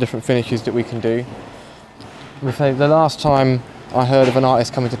kits, all the different finishes that we can do. The last time I heard of an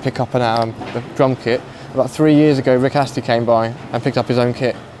artist coming to pick up a drum kit, about 3 years ago, Rick Astley came by and picked up his own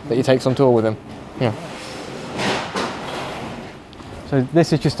kit that he takes on tour with him. Yeah. So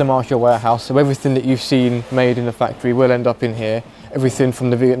this is just a Marshall warehouse, so everything that you've seen made in the factory will end up in here. Everything from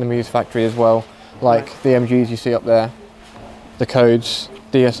the Vietnamese factory as well, like the MGs you see up there, the codes,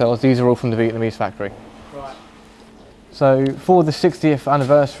 DSLs, these are all from the Vietnamese factory. Right. So for the 60th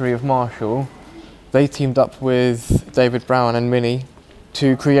anniversary of Marshall, they teamed up with David Brown and Mini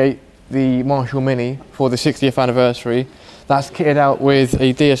to create the Marshall Mini for the 60th anniversary. That's kitted out with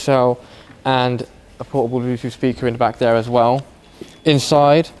a DSL and a portable Bluetooth speaker in the back there as well.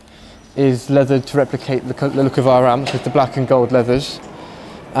 Inside is leathered to replicate the look of our amps with the black and gold leathers.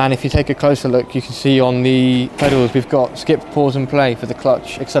 And if you take a closer look, you can see on the pedals we've got skip, pause and play for the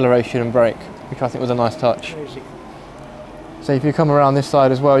clutch, acceleration and brake, which I think was a nice touch. So if you come around this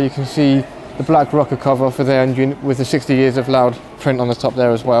side as well, you can see the black rocker cover for the engine with the 60 years of loud print on the top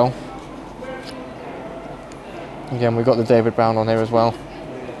there as well. Again, we've got the David Brown on here as well.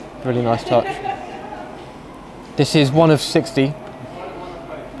 Really nice touch. This is one of 60.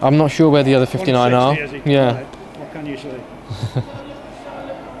 I'm not sure where the other 59 are. Yeah. What can you say?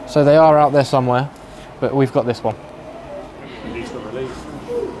 So they are out there somewhere, but we've got this one.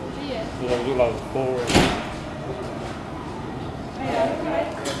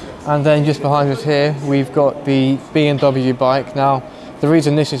 And then just behind us here, we've got the B&W bike. Now, The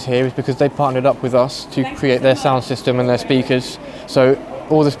reason this is here is because they partnered up with us to create their sound system and their speakers. So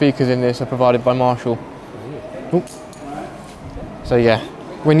all the speakers in this are provided by Marshall. Oop. So yeah,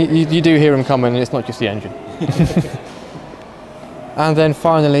 when you do hear them coming, it's not just the engine. And then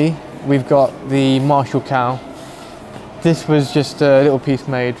finally, we've got the Marshall cow. This was just a little piece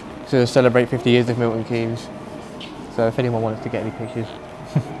made to celebrate 50 years of Milton Keynes. So if anyone wants to get any pictures.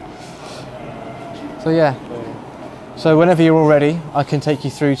 So yeah. So whenever you're all ready, I can take you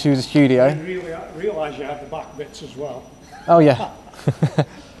through to the studio. I didn't realise you had the back bits as well. Oh yeah.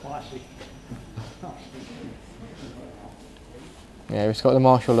 Classic. Yeah, it's got the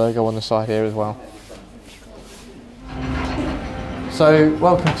Marshall logo on the side here as well. So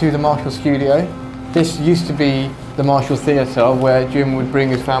welcome to the Marshall studio. This used to be the Marshall Theatre, where Jim would bring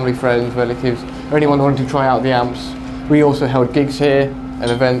his family, friends, relatives, or anyone wanting to try out the amps. We also held gigs here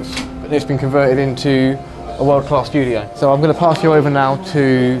and events, but it's been converted into a world-class studio. So I'm going to pass you over now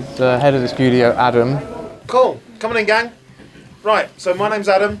to the head of the studio, Adam. Cool, coming in gang. Right, so my name's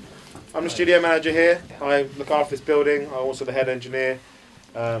Adam. I'm the studio manager here. I look after this building. I'm also the head engineer,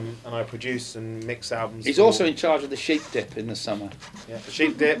 and I produce and mix albums. He's also in charge of the sheep dip in the summer. Yeah, the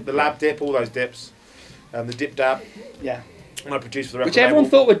sheep dip, the lab dip, all those dips. The dip dab. Yeah. And I produce for the record Which everyone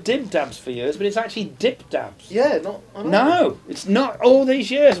label. thought were dib dabs for years, but it's actually dip dabs. Yeah, not. I don't know. No, it's not all these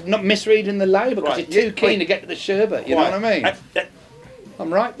years. I'm not misreading the label because Right, you're too yeah, keen wait. to get to the sherbet, you Right. know what I mean?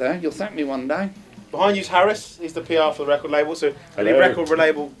 I'm right there, you'll thank me one day. Behind you's Harris. He's the PR for the record label. So any Hello. record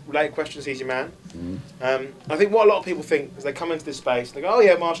related questions, he's your man. I think what a lot of people think is they come into this space, they go, oh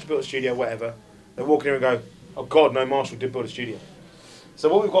yeah, Marshall built a studio, whatever. They walk in here and go, oh God, no, Marshall did build a studio. So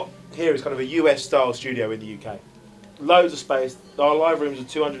what we've got here is kind of a US style studio in the UK. Loads of space. Our live room's a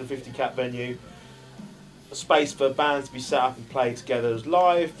 250 cap venue. A space for bands to be set up and play together as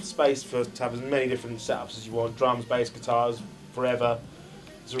live. Space to have as many different setups as you want. Drums, bass, guitars, forever.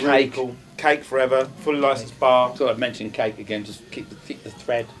 It's a really Cake. cool cake forever. Fully licensed bar. Thought I'd mention cake again, just keep the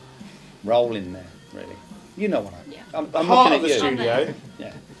thread rolling there, really. You know what I mean. I'm Part looking of at the you. studio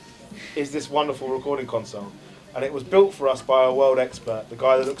Yeah. is this wonderful recording console, and it was built for us by a world expert, the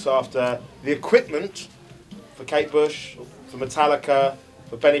guy that looks after the equipment for Kate Bush, for Metallica,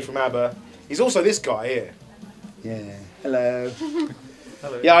 for Benny from ABBA. He's also this guy here. Yeah. Hello.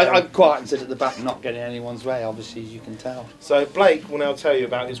 Hello. Yeah, I'm quiet and sit at the back, not getting anyone's way, obviously, as you can tell. So Blake will now tell you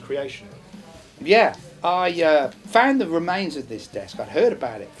about his creation. Yeah, I found the remains of this desk. I'd heard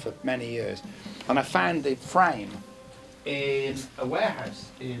about it for many years, and I found the frame in a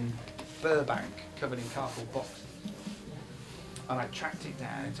warehouse in Burbank, covered in cardboard boxes. And I tracked it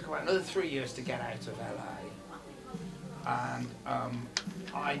down. It took about another 3 years to get out of LA. And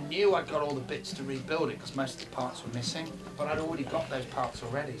I knew I'd got all the bits to rebuild it because most of the parts were missing, but I'd already got those parts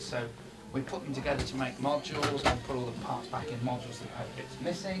already. So we put them together to make modules and put all the parts back in modules that had bits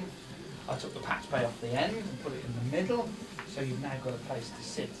missing. I took the patch bay off the end and put it in the middle, so you've now got a place to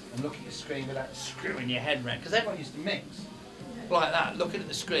sit and look at your screen without screwing your head around. Because everyone used to mix like that, looking at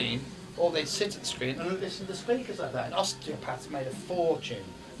the screen, or they'd sit at the screen and listen to the speakers like that. And osteopaths made a fortune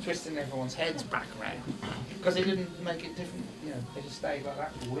twisting everyone's heads back around because they didn't make it different, you know, they just stayed like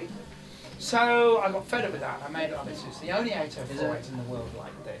that for a week. So I got fed up with that. I made it like this. It's the only 808 in the world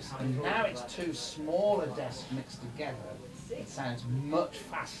like this, and now it's two smaller desks mixed together. It sounds much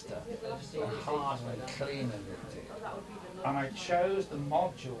faster and harder and cleaner. And I chose the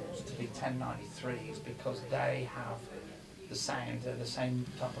modules to be 1093s because they have the sound, they're the same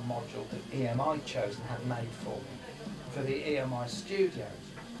type of module that EMI chose and had made for the EMI studios.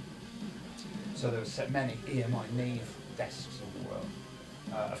 So there were so many EMI Neve desks in the world,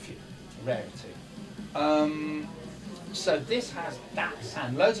 a few, rarity. So this has that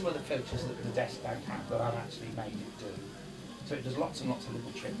sound, loads of other features that the desk don't have that I've actually made it do. So it does lots and lots of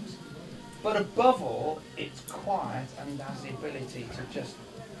little tricks. But above all, it's quiet and has the ability to just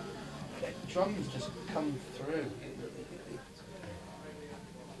let drums just come through.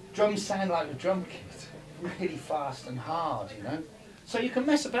 Drums sound like a drum kit, really fast and hard, you know. So you can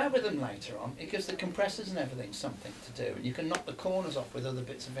mess about with them later on. It gives the compressors and everything something to do. And you can knock the corners off with other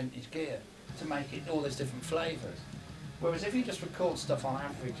bits of vintage gear to make it all these different flavours. Whereas if you just record stuff on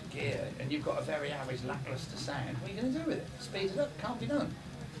average gear and you've got a very average lacklustre sound, what are you going to do with it? Speed it up? Can't be done.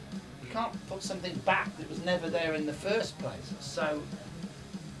 You can't put something back that was never there in the first place. So,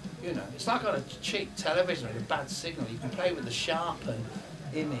 you know, it's like on a cheap television with a bad signal. You can play with the sharpen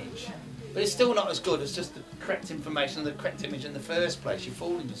image, but it's still not as good as just the correct information, the correct image in the first place. You're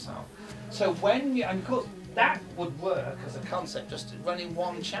fooling yourself. So when you, and of course, that would work as a concept, just running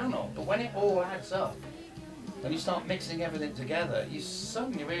one channel, but when it all adds up, when you start mixing everything together, you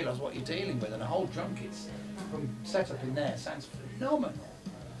suddenly realise what you're dealing with, and a whole drum kit's from set up in there sounds phenomenal.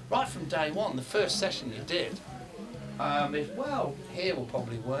 Right from day one, the first session you did, well, here will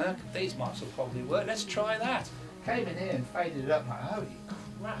probably work, these mics will probably work, let's try that. Came in here and faded it up like, holy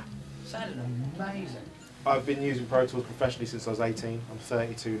crap, sounded amazing. I've been using Pro Tools professionally since I was 18. I'm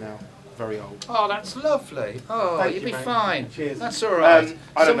 32 now. Very old. Oh, that's lovely. Oh, Thank you'll you, be mate. fine. Cheers. That's all right.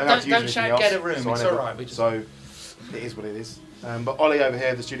 I don't know how to use don't anything shout, else, get a room. so It's all right. So it is what it is. But Ollie over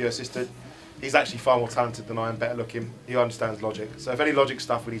here, the studio assistant, he's actually far more talented than I am, better looking. He understands Logic. So if any Logic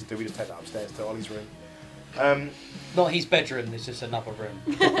stuff we need to do, we just take that upstairs to Ollie's room. Not his bedroom, it's just another room.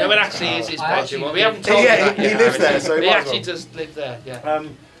 No, it actually is his bedroom. Well, we haven't told he lives there, so he actually does live there, yeah.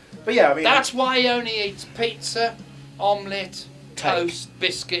 But yeah, I mean... That's why he only eats pizza, omelette, toast,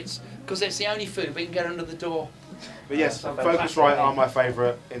 biscuits, because it's the only food we can get under the door. But yes, Focusrite are my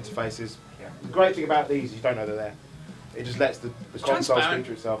favourite interfaces. Yeah. The great thing about these, you don't know they're there. It just lets the console speak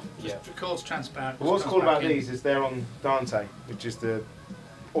to itself. Yeah. It records transparent. But what's cool about these is they're on Dante, which is the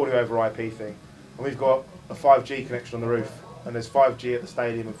audio over IP thing. And we've got a 5G connection on the roof. And there's 5G at the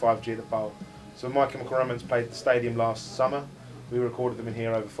stadium and 5G at the bowl. So when My Chemical Romance played at the stadium last summer, we recorded them in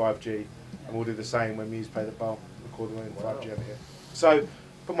here over 5G. And we'll do the same when Muse play the bowl, record them in 5G over here. So,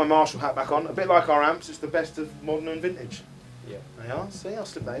 put my Marshall hat back on, a bit like our amps, it's the best of modern and vintage. Yeah. They are, see, I'll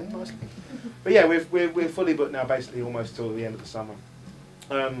slip that in nicely. But yeah, we're fully booked now, basically almost till the end of the summer.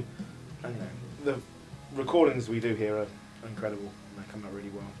 And you know, the recordings we do here are incredible, and they come out really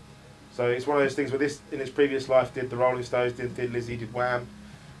well. So it's one of those things where this, in its previous life, did the Rolling Stones, did Lizzie, did Wham.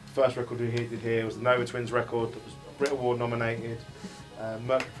 The first record we did here was the Nova Twins record that was Brit Award nominated,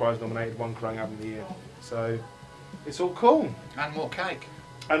 Mercury Prize nominated, won Kerrang! Album of the Year. So it's all cool. And more cake.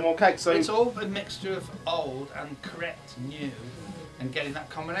 And more cake. So it's all a mixture of old and correct new, and getting that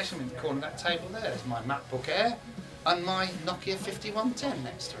combination in the corner of that table there. There's my MacBook Air and my Nokia 5110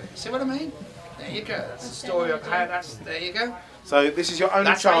 next to it. See what I mean? There you go. That's the story of how that's. There you go. So this is your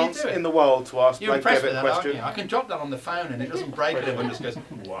only chance in the world to ask Blake Devitt a question. I can drop that on the phone and it doesn't break. Everyone just goes,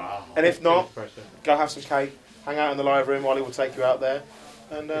 wow. And if not, go have some cake, hang out in the live room. Ollie will take you out there.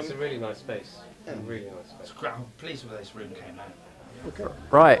 And it's a really nice space. Yeah. Really nice space. I'm pleased with this room came out. Okay.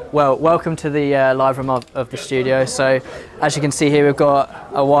 Right, well, welcome to the live room of the studio. So, as you can see here, we've got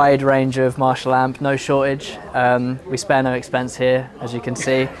a wide range of Marshall amp, no shortage. We spare no expense here, as you can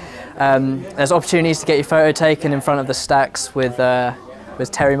see. There's opportunities to get your photo taken in front of the stacks with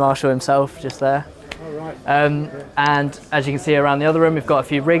Terry Marshall himself, just there. All right. And as you can see around the other room, we've got a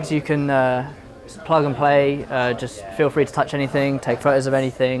few rigs you can plug and play. Just feel free to touch anything, take photos of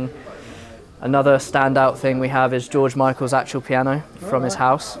anything. Another standout thing we have is George Michael's actual piano from his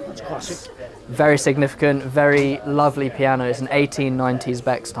house. That's classic. Very significant, very lovely piano. It's an 1890s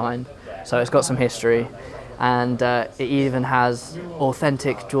Bechstein, so it's got some history. And it even has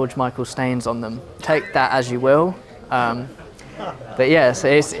authentic George Michael stains on them. Take that as you will. But yes,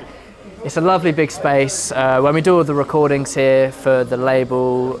 it's a lovely big space. When we do all the recordings here for the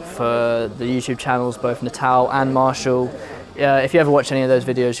label, for the YouTube channels, both Natal and Marshall, if you ever watch any of those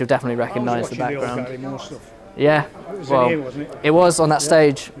videos, you'll definitely recognise the background. Yeah, well, it was on that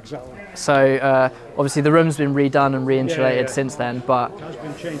stage. Exactly. So obviously the room's been redone and re-insulated since then, but it has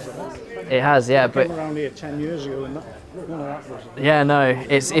been changed a lot. It has, yeah. I but came around here 10 years ago, and none of that was. Yeah, no,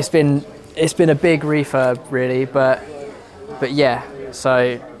 it's been a big refurb really, but yeah.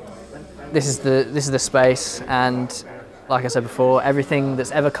 So this is the space, and like I said before, everything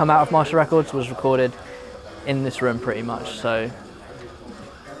that's ever come out of Marshall Records was recorded in this room pretty much. So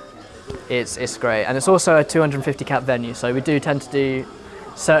it's great, and it's also a 250 cap venue. So we do tend to do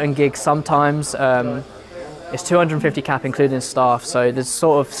certain gigs sometimes. It's 250 cap including staff, so the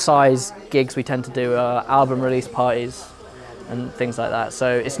sort of size gigs we tend to do are album release parties and things like that.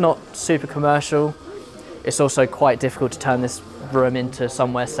 So it's not super commercial. It's also quite difficult to turn this room into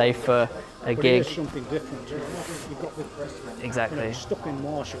somewhere safe for a gig. It is something different. You've got the, exactly. Stuck in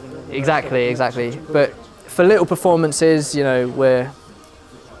Marshall. Exactly. But for little performances, you know,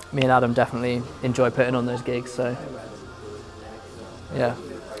 me and Adam definitely enjoy putting on those gigs. So yeah.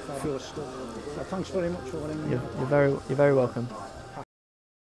 Fabulous stuff. Thanks very much for letting me. You're very welcome.